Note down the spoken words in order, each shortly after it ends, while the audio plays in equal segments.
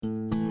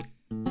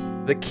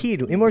The key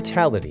to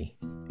immortality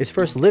is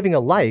first living a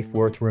life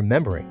worth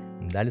remembering,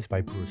 and that is by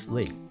Bruce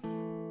Lee.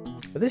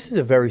 But this is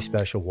a very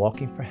special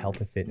Walking for Health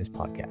and Fitness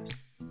podcast.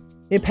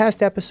 In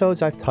past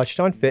episodes, I've touched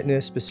on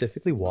fitness,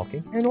 specifically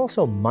walking, and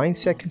also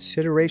mindset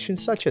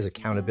considerations such as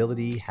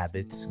accountability,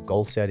 habits,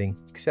 goal setting,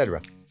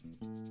 etc.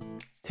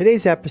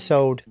 Today's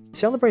episode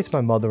celebrates my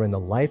mother and the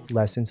life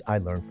lessons I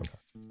learned from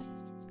her.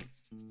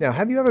 Now,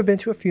 have you ever been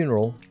to a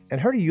funeral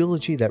and heard a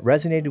eulogy that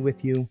resonated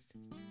with you?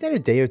 Then a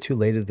day or two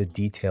later, the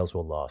details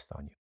were lost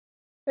on you.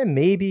 And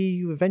maybe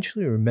you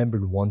eventually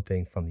remembered one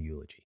thing from the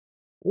eulogy.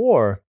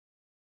 Or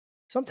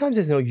sometimes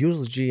there's no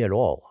eulogy at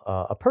all.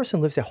 A person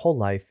lives their whole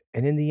life,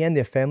 and in the end,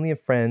 their family and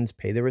friends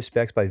pay their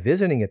respects by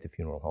visiting at the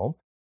funeral home,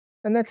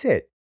 and that's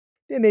it.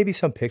 There may be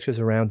some pictures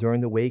around during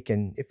the wake,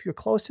 and if you're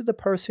close to the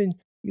person,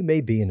 you may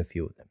be in a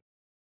few of them.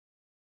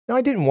 Now,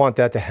 I didn't want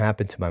that to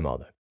happen to my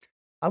mother.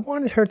 I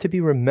wanted her to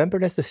be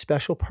remembered as the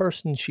special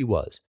person she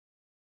was.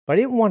 But I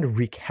didn't want to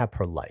recap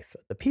her life.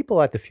 The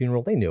people at the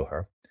funeral, they knew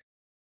her.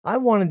 I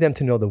wanted them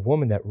to know the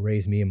woman that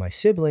raised me and my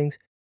siblings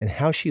and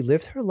how she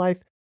lived her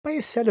life by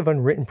a set of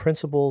unwritten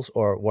principles,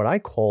 or what I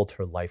called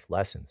her life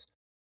lessons.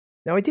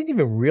 Now, I didn't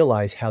even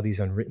realize how these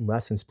unwritten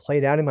lessons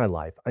played out in my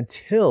life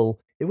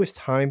until it was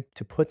time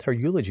to put her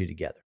eulogy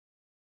together.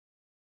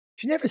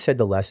 She never said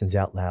the lessons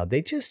out loud.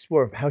 They just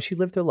were how she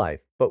lived her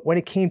life. But when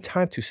it came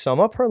time to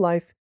sum up her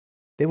life,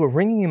 they were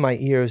ringing in my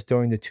ears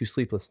during the 2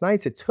 sleepless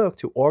nights it took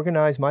to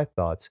organize my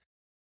thoughts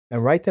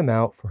and write them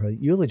out for her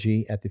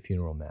eulogy at the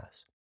funeral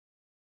mass.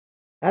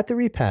 At the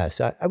repast,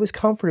 I was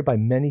comforted by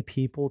many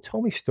people who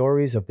told me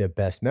stories of their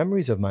best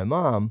memories of my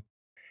mom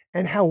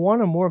and how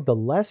one or more of the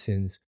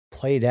lessons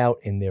played out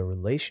in their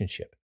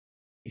relationship.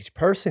 Each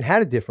person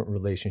had a different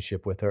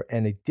relationship with her,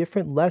 and a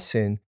different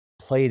lesson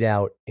played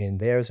out in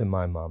theirs and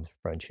my mom's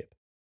friendship.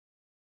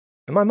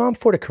 And my mom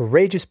fought a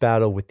courageous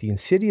battle with the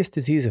insidious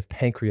disease of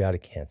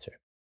pancreatic cancer.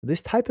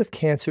 This type of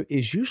cancer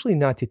is usually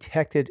not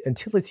detected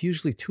until it's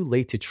usually too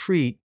late to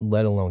treat,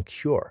 let alone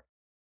cure.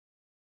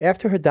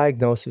 After her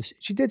diagnosis,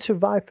 she did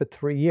survive for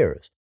 3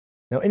 years.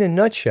 Now, in a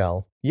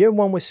nutshell, year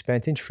 1 was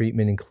spent in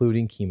treatment,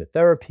 including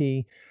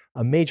chemotherapy,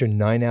 a major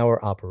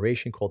 9-hour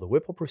operation called the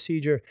Whipple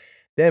procedure,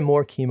 then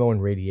more chemo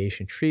and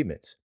radiation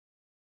treatments.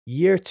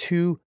 Year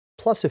 2,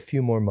 plus a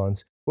few more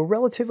months, were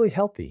relatively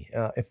healthy.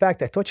 In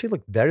fact, I thought she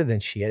looked better than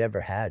she had ever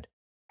had.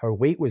 Her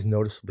weight was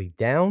noticeably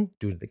down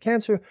due to the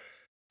cancer,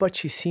 but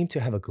she seemed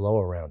to have a glow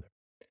around her.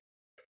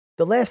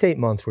 The last 8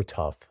 months were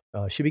tough.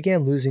 She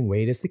began losing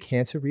weight as the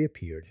cancer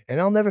reappeared,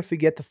 and I'll never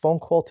forget the phone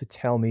call to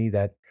tell me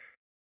that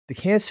the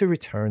cancer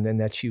returned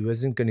and that she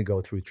wasn't going to go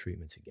through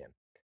treatments again.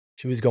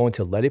 She was going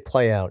to let it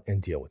play out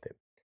and deal with it.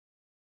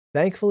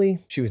 Thankfully,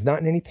 she was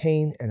not in any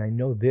pain, and I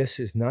know this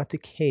is not the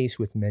case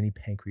with many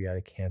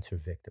pancreatic cancer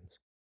victims.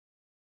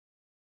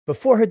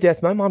 Before her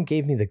death, my mom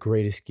gave me the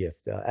greatest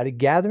gift. At a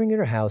gathering at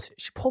her house,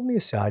 she pulled me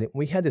aside and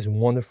we had this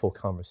wonderful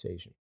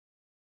conversation.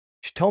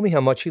 She told me how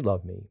much she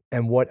loved me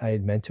and what I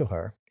had meant to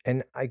her,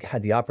 and I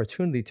had the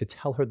opportunity to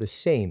tell her the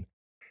same.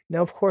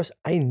 Now, of course,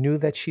 I knew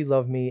that she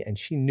loved me, and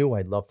she knew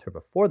I loved her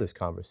before this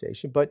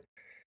conversation, but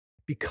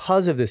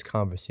because of this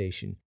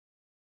conversation,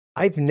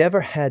 I've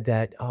never had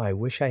that, I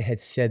wish I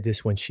had said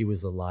this when she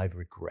was alive,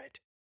 regret.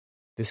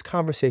 This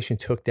conversation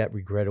took that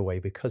regret away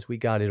because we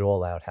got it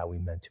all out how we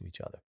meant to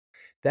each other.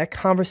 That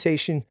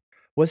conversation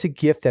was a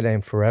gift that I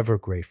am forever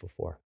grateful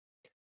for.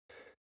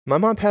 My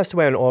mom passed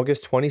away on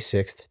August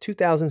 26th,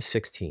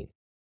 2016.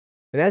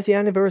 And as the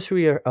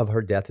anniversary of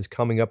her death is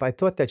coming up, I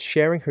thought that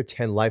sharing her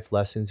 10 life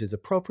lessons is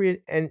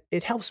appropriate, and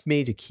it helps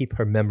me to keep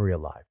her memory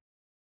alive.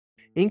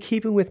 In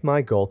keeping with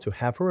my goal to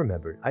have her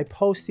remembered, I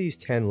post these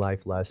 10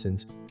 life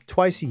lessons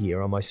twice a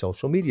year on my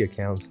social media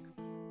accounts,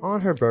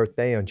 on her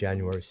birthday on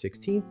January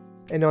 16th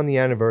and on the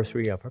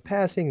anniversary of her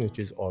passing, which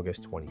is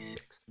August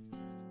 26th.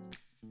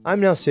 I'm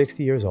now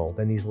 60 years old,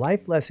 and these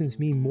life lessons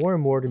mean more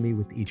and more to me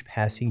with each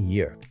passing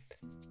year.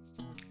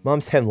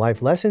 Mom's 10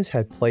 life lessons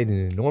have played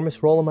an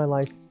enormous role in my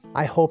life.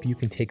 I hope you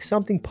can take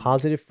something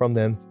positive from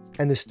them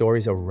and the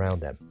stories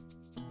around them.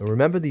 And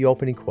remember the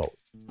opening quote: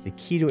 the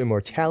key to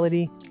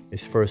immortality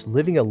is first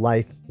living a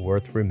life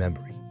worth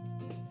remembering.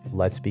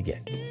 Let's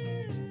begin.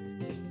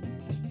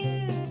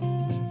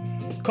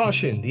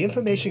 Caution: the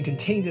information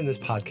contained in this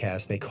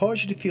podcast may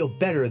cause you to feel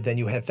better than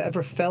you have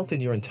ever felt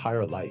in your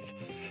entire life.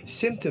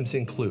 Symptoms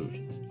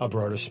include a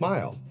broader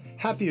smile,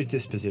 happier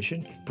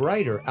disposition,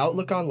 brighter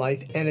outlook on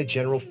life, and a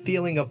general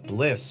feeling of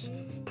bliss.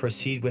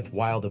 Proceed with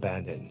wild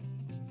abandon.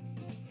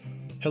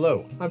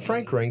 Hello, I'm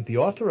Frank Ring, the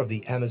author of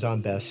the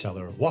Amazon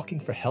bestseller, Walking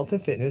for Health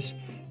and Fitness,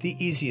 the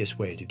easiest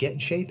way to get in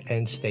shape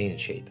and stay in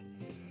shape.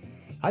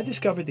 I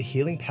discovered the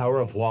healing power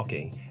of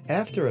walking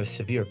after a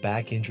severe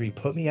back injury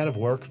put me out of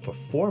work for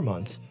 4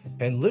 months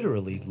and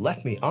literally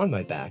left me on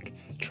my back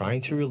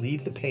trying to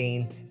relieve the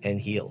pain and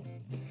heal.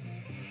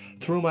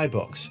 Through my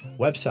books,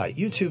 website,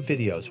 YouTube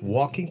videos,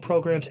 walking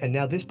programs, and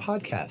now this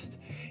podcast,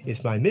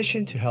 it's my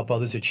mission to help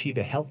others achieve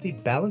a healthy,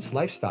 balanced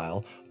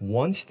lifestyle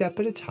one step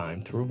at a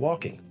time through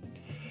walking.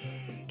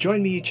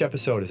 Join me each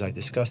episode as I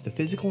discuss the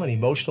physical and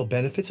emotional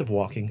benefits of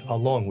walking,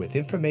 along with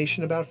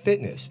information about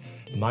fitness,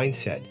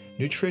 mindset,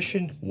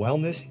 nutrition,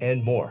 wellness,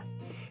 and more.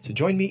 So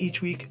join me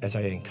each week as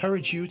I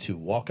encourage you to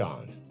walk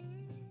on.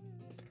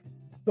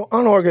 So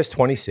on August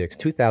 26,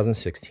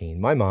 2016,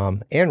 my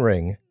mom, Ann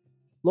Ring,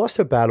 lost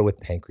her battle with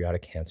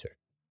pancreatic cancer.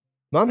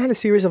 Mom had a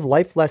series of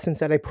life lessons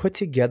that I put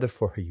together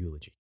for her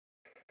eulogy.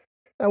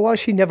 Now, while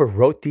she never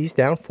wrote these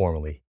down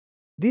formally,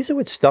 these are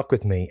what stuck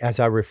with me as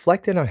I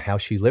reflected on how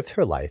she lived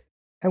her life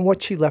and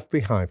what she left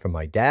behind for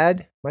my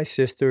dad, my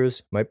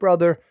sisters, my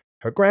brother,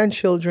 her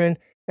grandchildren,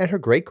 and her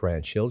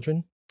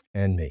great-grandchildren,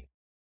 and me.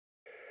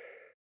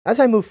 As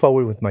I move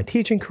forward with my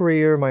teaching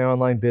career, my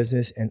online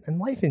business, and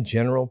life in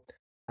general,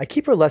 I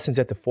keep her lessons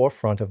at the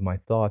forefront of my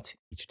thoughts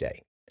each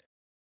day.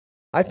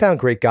 I found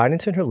great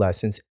guidance in her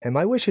lessons, and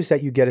my wish is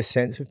that you get a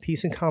sense of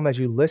peace and calm as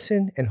you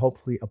listen and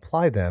hopefully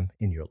apply them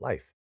in your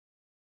life.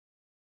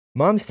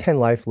 Mom's 10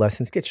 life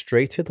lessons get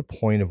straight to the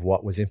point of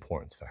what was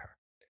important for her.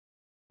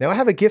 Now, I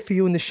have a gift for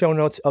you in the show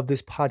notes of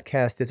this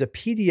podcast. There's a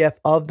PDF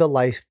of the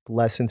life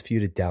lessons for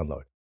you to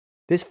download.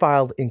 This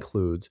file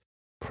includes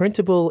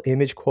printable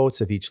image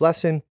quotes of each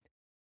lesson.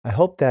 I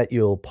hope that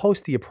you'll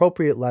post the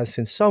appropriate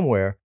lesson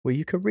somewhere where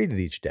you can read it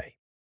each day.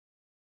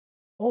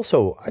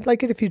 Also, I'd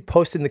like it if you'd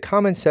post in the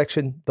comments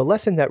section the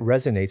lesson that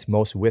resonates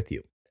most with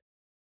you.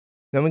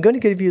 Now, I'm going to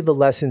give you the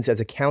lessons as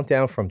a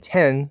countdown from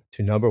 10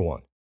 to number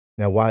 1.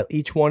 Now, while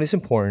each one is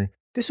important,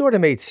 this sort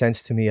of made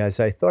sense to me as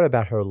I thought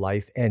about her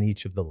life and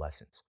each of the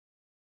lessons.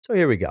 So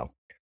here we go.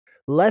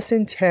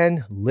 Lesson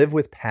 10, live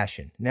with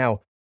passion.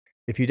 Now,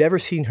 if you'd ever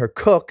seen her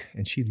cook,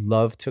 and she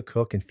loved to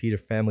cook and feed her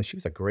family, she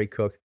was a great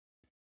cook.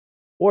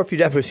 Or if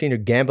you'd ever seen her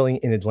gambling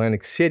in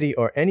Atlantic City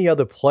or any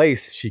other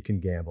place she can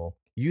gamble,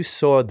 you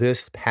saw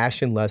this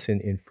passion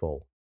lesson in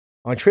full.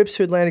 On trips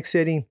to Atlantic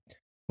City,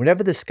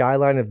 whenever the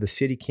skyline of the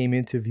city came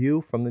into view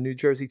from the New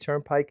Jersey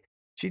Turnpike,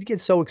 she'd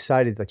get so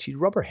excited that she'd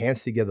rub her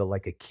hands together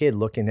like a kid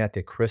looking at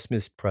the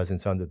Christmas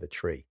presents under the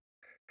tree.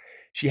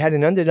 She had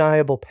an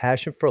undeniable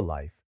passion for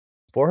life,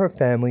 for her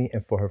family,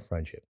 and for her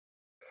friendship.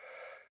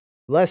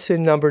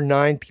 Lesson number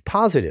 9, be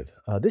positive.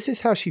 This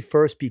is how she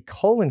first beat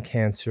colon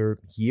cancer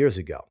years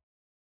ago.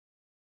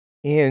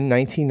 In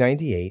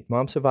 1998,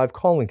 Mom survived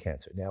colon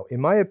cancer. Now, in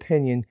my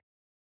opinion,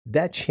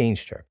 that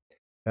changed her.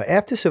 Now,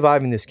 after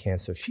surviving this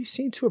cancer, she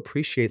seemed to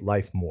appreciate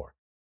life more,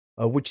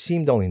 which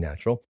seemed only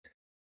natural.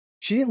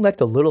 She didn't let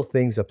the little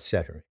things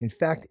upset her. In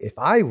fact, if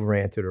I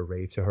ranted or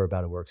raved to her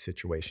about a work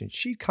situation,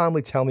 she'd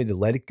calmly tell me to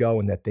let it go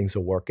and that things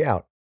will work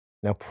out.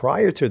 Now,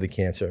 prior to the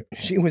cancer,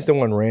 she was the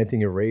one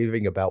ranting and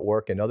raving about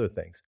work and other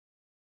things.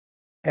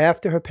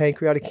 After her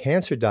pancreatic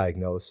cancer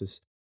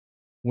diagnosis,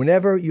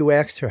 whenever you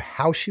asked her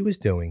how she was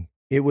doing,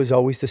 it was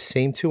always the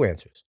same 2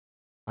 answers.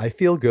 I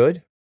feel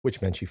good,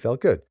 which meant she felt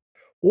good.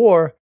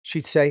 Or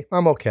she'd say,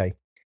 I'm okay,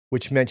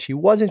 which meant she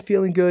wasn't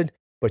feeling good,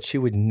 but she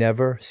would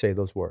never say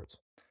those words.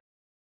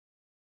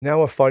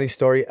 Now, a funny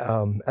story.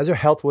 As her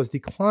health was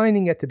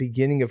declining at the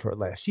beginning of her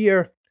last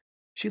year,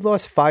 she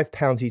lost 5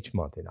 pounds each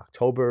month in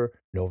October,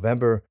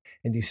 November,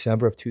 and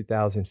December of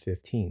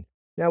 2015.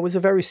 Now, it was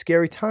a very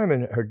scary time,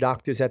 and her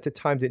doctors at the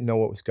time didn't know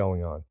what was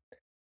going on.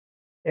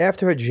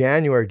 After her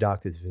January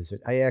doctor's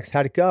visit, I asked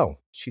how'd it go.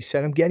 She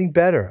said, I'm getting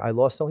better. I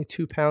lost only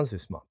 2 pounds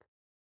this month.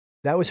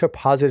 That was her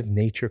positive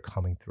nature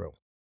coming through.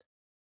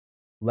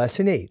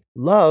 Lesson 8,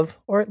 love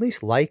or at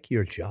least like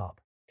your job.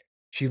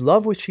 She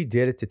loved what she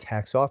did at the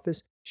tax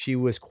office. She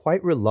was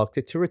quite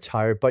reluctant to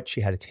retire, but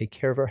she had to take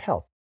care of her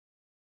health.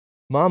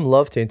 Mom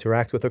loved to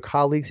interact with her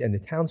colleagues and the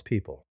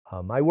townspeople.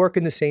 I work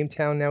in the same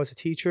town now as a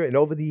teacher, and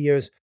over the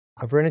years,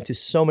 I've run into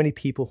so many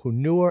people who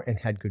knew her and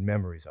had good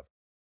memories of her.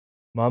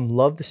 Mom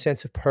loved the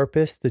sense of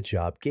purpose the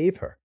job gave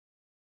her.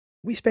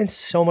 We spend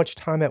so much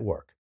time at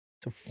work,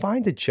 so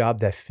find a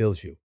job that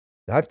fills you.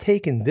 Now, I've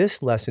taken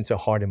this lesson to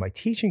heart in my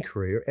teaching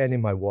career and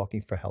in my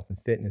Walking for Health and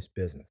Fitness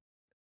business.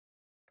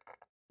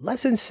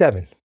 Lesson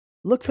 7,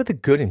 look for the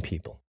good in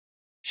people.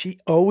 She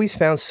always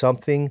found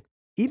something,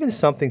 even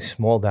something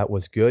small, that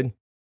was good.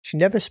 She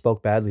never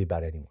spoke badly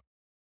about anyone.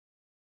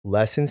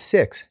 Lesson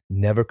 6,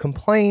 never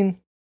complain.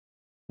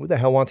 Who the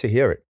hell wants to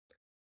hear it?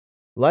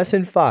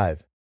 Lesson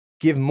 5,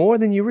 give more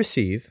than you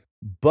receive,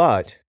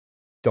 but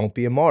don't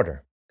be a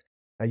martyr.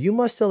 Now, you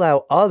must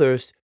allow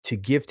others to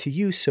give to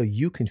you so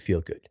you can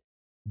feel good.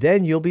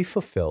 Then you'll be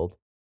fulfilled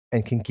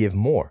and can give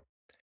more.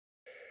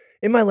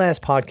 In my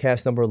last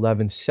podcast, number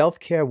 11,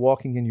 Self-Care,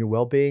 Walking in Your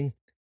Well-Being,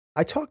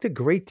 I talked a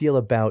great deal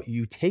about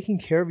you taking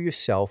care of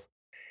yourself.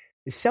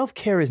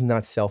 Self-care is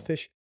not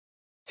selfish.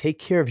 Take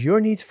care of your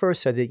needs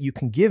first so that you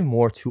can give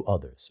more to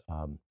others.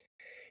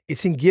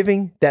 It's in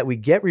giving that we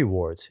get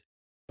rewards,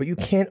 but you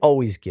can't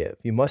always give.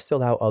 You must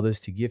allow others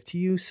to give to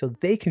you so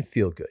they can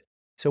feel good.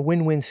 It's a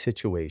win-win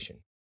situation.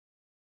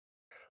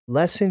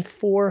 Lesson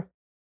 4,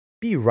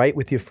 be right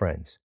with your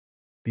friends.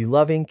 Be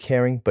loving,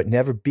 caring, but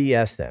never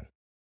BS them.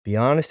 Be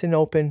honest and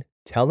open.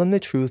 Tell them the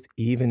truth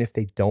even if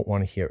they don't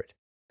want to hear it.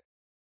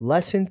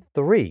 Lesson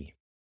 3,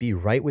 be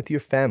right with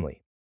your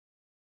family.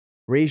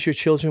 Raise your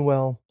children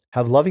well.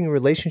 Have loving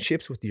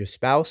relationships with your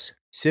spouse,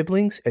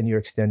 siblings, and your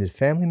extended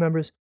family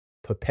members.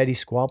 put petty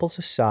squabbles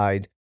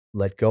aside,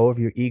 let go of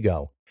your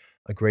ego.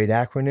 A great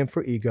acronym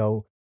for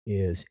ego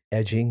is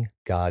edging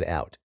God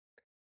out.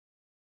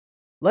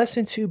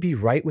 Lesson 2, be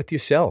right with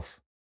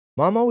yourself.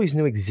 Mom always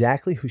knew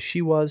exactly who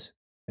she was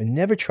and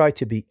never tried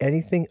to be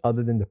anything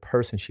other than the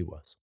person she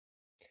was.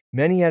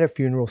 Many at her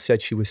funeral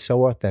said she was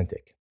so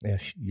authentic.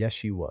 Yes,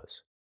 she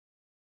was.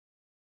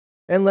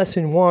 And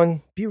lesson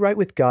 1, be right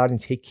with God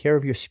and take care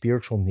of your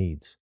spiritual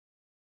needs.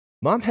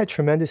 Mom had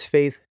tremendous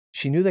faith.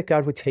 She knew that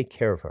God would take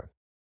care of her.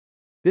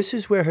 This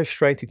is where her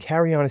strength to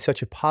carry on in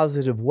such a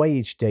positive way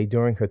each day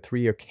during her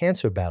 3-year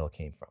cancer battle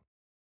came from.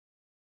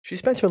 She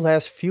spent her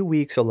last few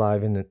weeks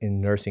alive in a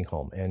nursing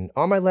home. And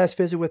on my last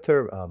visit with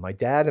her, my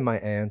dad and my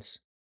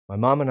aunts, my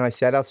mom and I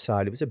sat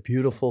outside. It was a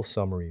beautiful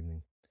summer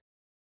evening.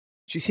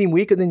 She seemed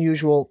weaker than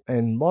usual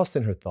and lost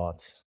in her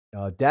thoughts.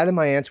 Dad and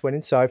my aunts went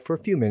inside for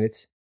a few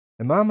minutes,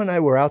 and Mom and I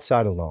were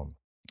outside alone.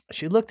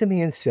 She looked at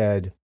me and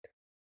said,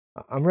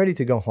 "I'm ready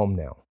to go home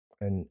now."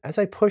 And as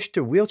I pushed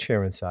her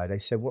wheelchair inside, I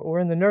said, "We're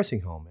in the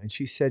nursing home." And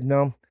she said,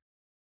 "No,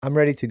 I'm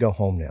ready to go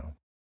home now."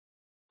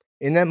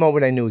 In that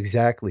moment, I knew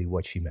exactly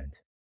what she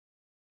meant.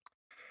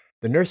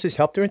 The nurses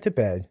helped her into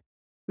bed.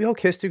 We all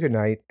kissed her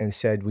goodnight and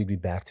said we'd be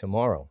back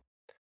tomorrow.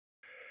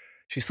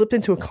 She slipped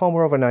into a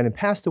coma overnight and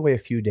passed away a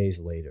few days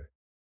later.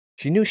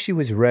 She knew she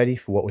was ready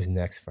for what was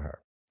next for her.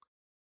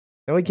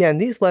 Now again,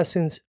 these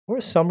lessons were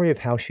a summary of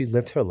how she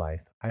lived her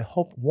life. I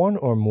hope one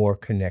or more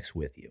connects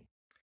with you.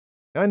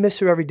 Now, I miss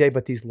her every day,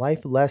 but these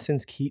life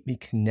lessons keep me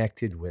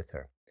connected with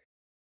her.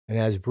 And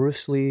as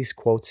Bruce Lee's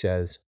quote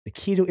says, the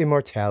key to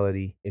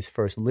immortality is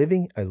first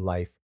living a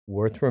life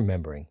worth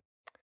remembering.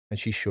 And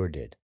she sure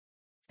did.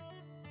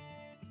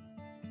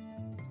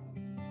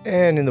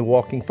 And in the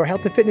Walking for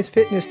Health and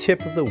Fitness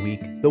tip of the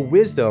week, the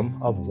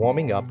wisdom of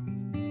warming up,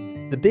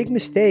 the big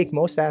mistake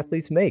most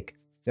athletes make.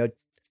 Now,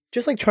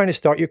 just like trying to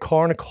start your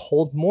car on a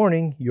cold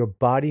morning, your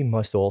body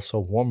must also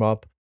warm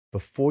up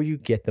before you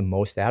get the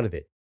most out of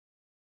it.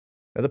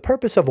 Now, the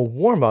purpose of a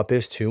warm-up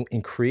is to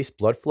increase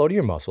blood flow to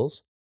your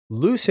muscles,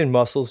 loosen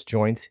muscles,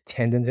 joints,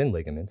 tendons, and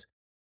ligaments.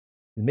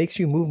 It makes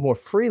you move more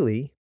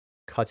freely,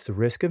 cuts the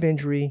risk of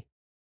injury,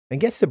 and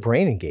gets the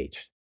brain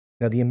engaged.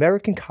 Now, the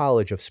American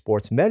College of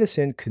Sports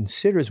Medicine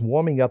considers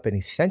warming up an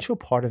essential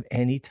part of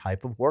any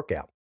type of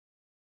workout.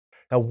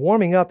 Now,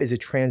 warming up is a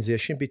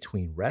transition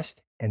between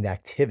rest and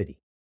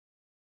activity.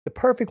 The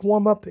perfect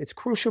warm-up, it's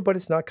crucial, but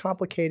it's not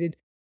complicated.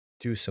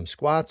 Do some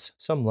squats,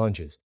 some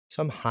lunges,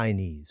 some high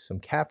knees,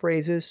 some calf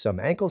raises, some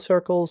ankle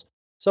circles,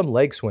 some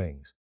leg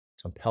swings,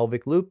 some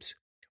pelvic loops,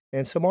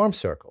 and some arm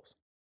circles.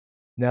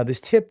 Now, this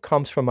tip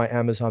comes from my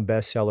Amazon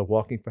bestseller,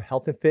 Walking for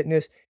Health and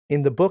Fitness.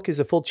 In the book is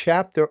a full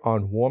chapter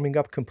on warming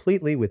up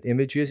completely with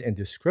images and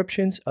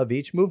descriptions of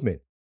each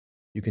movement.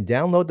 You can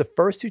download the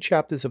first 2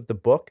 chapters of the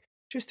book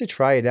just to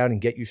try it out and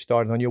get you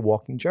started on your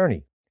walking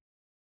journey.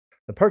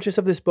 The purchase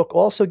of this book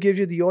also gives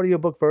you the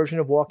audiobook version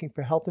of Walking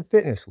for Health and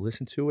Fitness.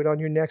 Listen to it on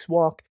your next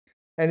walk,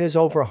 and there's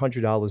over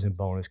 $100 in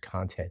bonus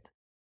content.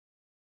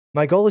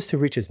 My goal is to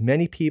reach as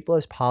many people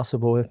as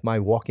possible with my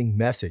walking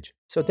message.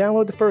 So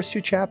download the first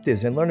 2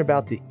 chapters and learn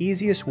about the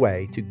easiest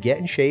way to get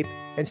in shape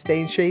and stay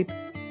in shape.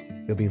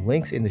 There'll be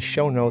links in the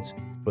show notes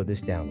for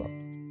this download.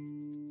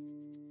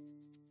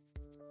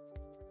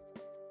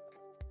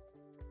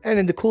 And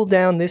in the cool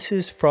down, this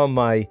is from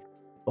my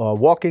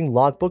walking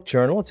logbook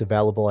journal. It's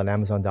available on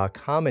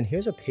Amazon.com, and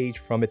here's a page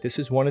from it. This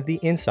is one of the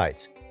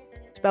insights.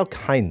 It's about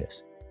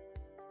kindness.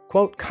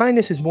 Quote,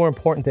 kindness is more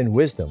important than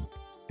wisdom,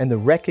 and the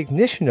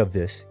recognition of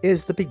this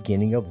is the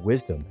beginning of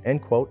wisdom.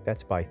 End quote.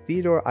 That's by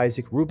Theodore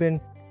Isaac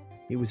Rubin.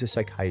 He was a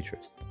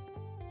psychiatrist.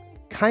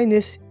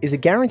 Kindness is a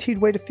guaranteed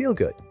way to feel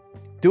good.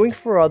 Doing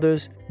for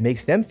others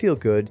makes them feel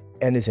good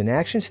and is an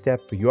action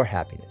step for your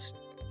happiness.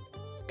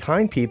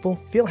 Kind people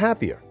feel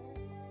happier.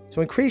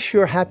 So increase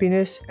your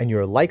happiness and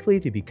you're likely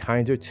to be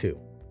kinder too.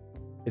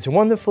 It's a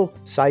wonderful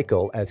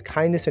cycle as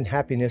kindness and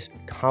happiness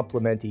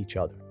complement each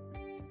other.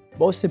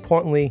 Most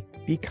importantly,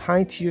 be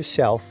kind to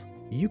yourself.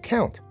 You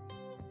count.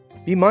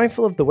 Be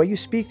mindful of the way you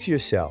speak to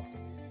yourself,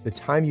 the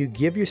time you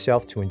give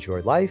yourself to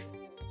enjoy life,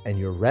 and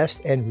your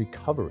rest and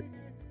recovery.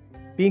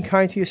 Being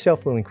kind to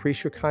yourself will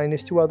increase your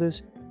kindness to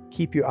others.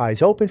 Keep your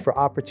eyes open for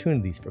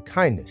opportunities for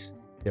kindness.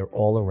 They're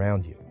all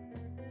around you.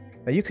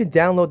 Now, you can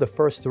download the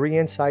first 3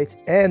 insights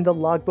and the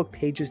logbook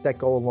pages that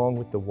go along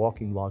with the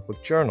Walking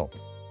Logbook Journal.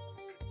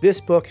 This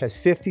book has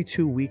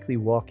 52 weekly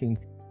walking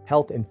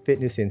health and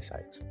fitness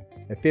insights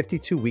and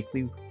 52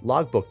 weekly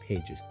logbook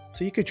pages,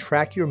 so you can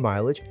track your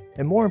mileage.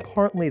 And more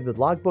importantly, the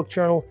logbook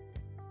journal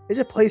is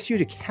a place for you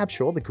to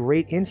capture all the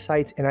great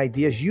insights and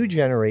ideas you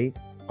generate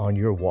on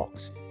your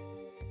walks.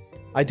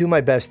 I do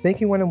my best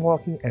thinking when I'm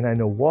walking, and I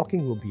know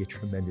walking will be a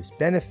tremendous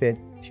benefit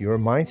to your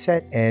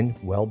mindset and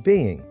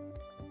well-being.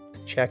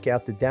 Check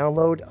out the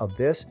download of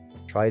this.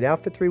 Try it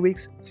out for 3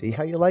 weeks. See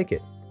how you like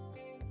it.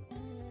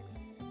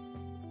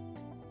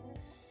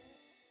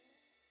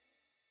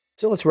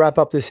 So let's wrap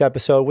up this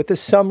episode with a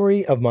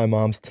summary of my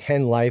mom's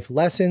 10 life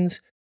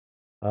lessons.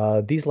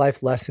 These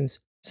life lessons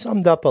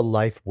summed up a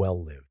life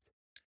well lived.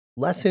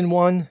 Lesson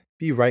 1,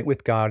 be right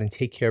with God and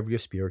take care of your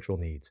spiritual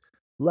needs.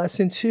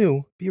 Lesson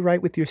 2, be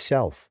right with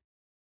yourself.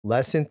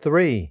 Lesson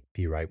 3,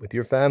 be right with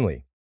your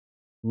family.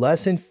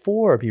 Lesson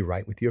 4, be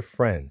right with your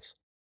friends.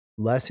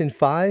 Lesson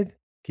 5,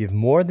 give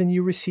more than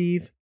you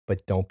receive,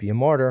 but don't be a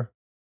martyr.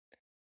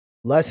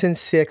 Lesson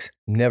 6,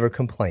 never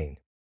complain.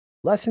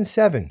 Lesson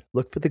 7,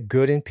 look for the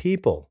good in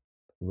people.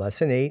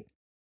 Lesson 8,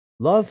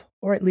 love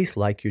or at least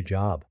like your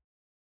job.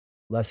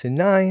 Lesson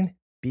 9,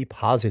 be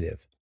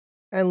positive.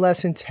 And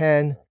Lesson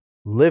 10,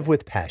 live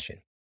with passion.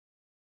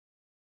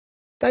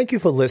 Thank you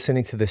for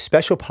listening to this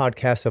special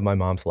podcast of my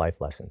mom's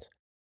life lessons.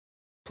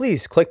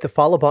 Please click the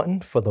follow button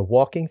for the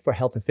Walking for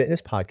Health and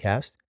Fitness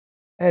podcast.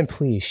 And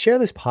please share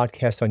this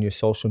podcast on your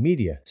social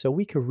media so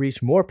we can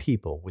reach more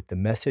people with the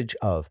message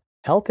of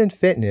health and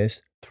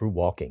fitness through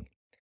walking.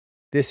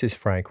 This is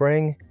Frank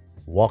Ring.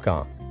 Walk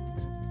on.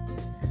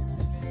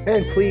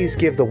 And please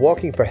give the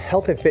Walking for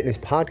Health and Fitness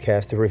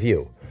podcast a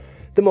review.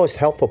 The most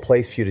helpful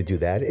place for you to do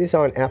that is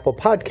on Apple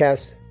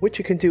Podcasts, which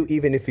you can do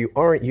even if you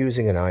aren't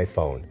using an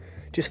iPhone.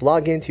 Just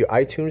log into your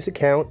iTunes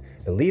account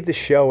and leave the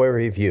show a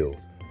review.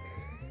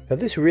 Now,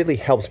 this really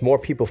helps more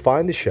people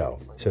find the show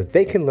so that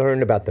they can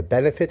learn about the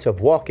benefits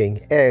of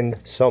walking and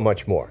so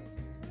much more.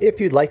 If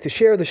you'd like to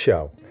share the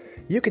show,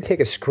 you can take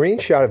a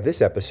screenshot of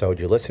this episode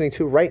you're listening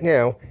to right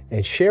now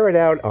and share it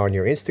out on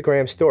your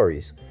Instagram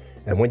stories.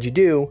 And when you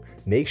do,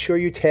 make sure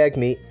you tag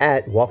me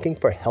at Walking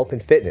for Health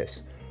and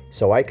Fitness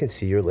so I can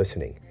see you're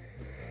listening.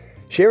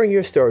 Sharing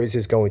your stories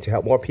is going to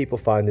help more people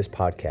find this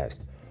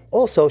podcast.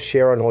 Also,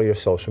 share on all your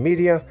social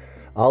media.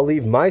 I'll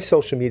leave my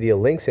social media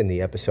links in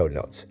the episode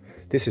notes.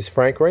 This is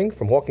Frank Ring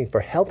from Walking for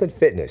Health and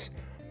Fitness.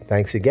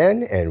 Thanks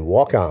again, and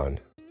walk on.